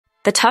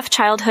The tough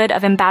childhood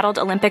of embattled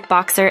Olympic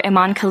boxer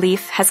Imane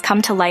Khelif has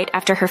come to light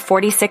after her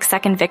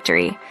 46-second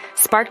victory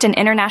sparked an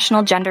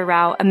international gender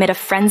row amid a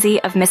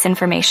frenzy of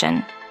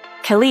misinformation.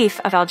 Khelif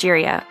of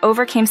Algeria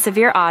overcame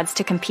severe odds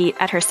to compete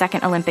at her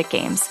second Olympic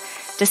Games,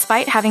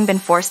 despite having been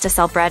forced to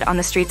sell bread on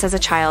the streets as a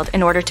child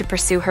in order to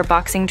pursue her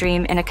boxing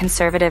dream in a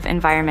conservative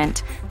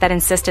environment that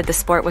insisted the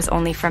sport was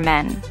only for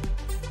men.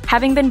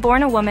 Having been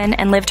born a woman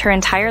and lived her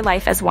entire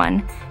life as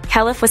one,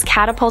 Khelif was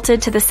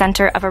catapulted to the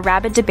center of a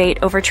rabid debate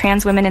over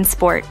trans women in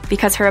sport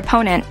because her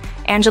opponent,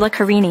 Angela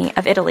Carini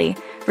of Italy,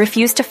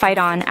 refused to fight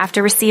on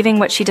after receiving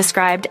what she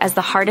described as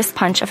the hardest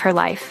punch of her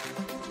life.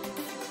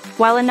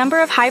 While a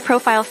number of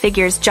high-profile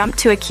figures jumped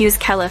to accuse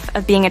Khelif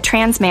of being a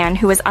trans man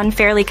who was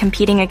unfairly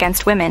competing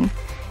against women,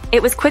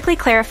 it was quickly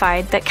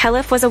clarified that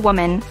Khelif was a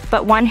woman,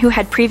 but one who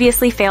had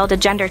previously failed a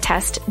gender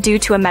test due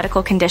to a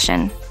medical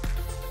condition.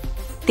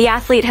 The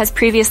athlete has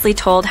previously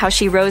told how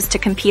she rose to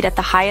compete at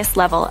the highest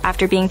level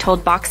after being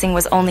told boxing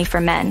was only for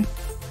men.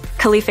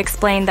 Khelif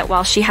explained that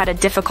while she had a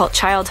difficult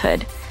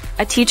childhood,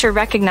 a teacher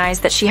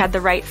recognized that she had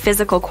the right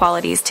physical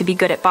qualities to be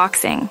good at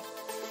boxing.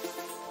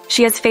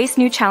 She has faced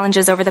new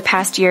challenges over the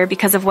past year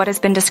because of what has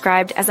been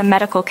described as a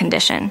medical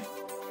condition.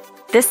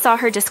 This saw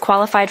her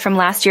disqualified from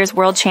last year's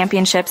World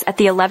Championships at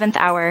the 11th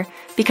hour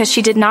because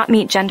she did not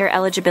meet gender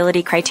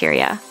eligibility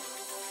criteria.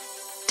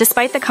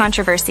 Despite the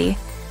controversy,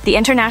 the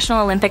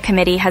International Olympic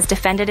Committee has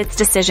defended its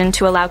decision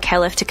to allow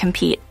Khelif to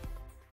compete,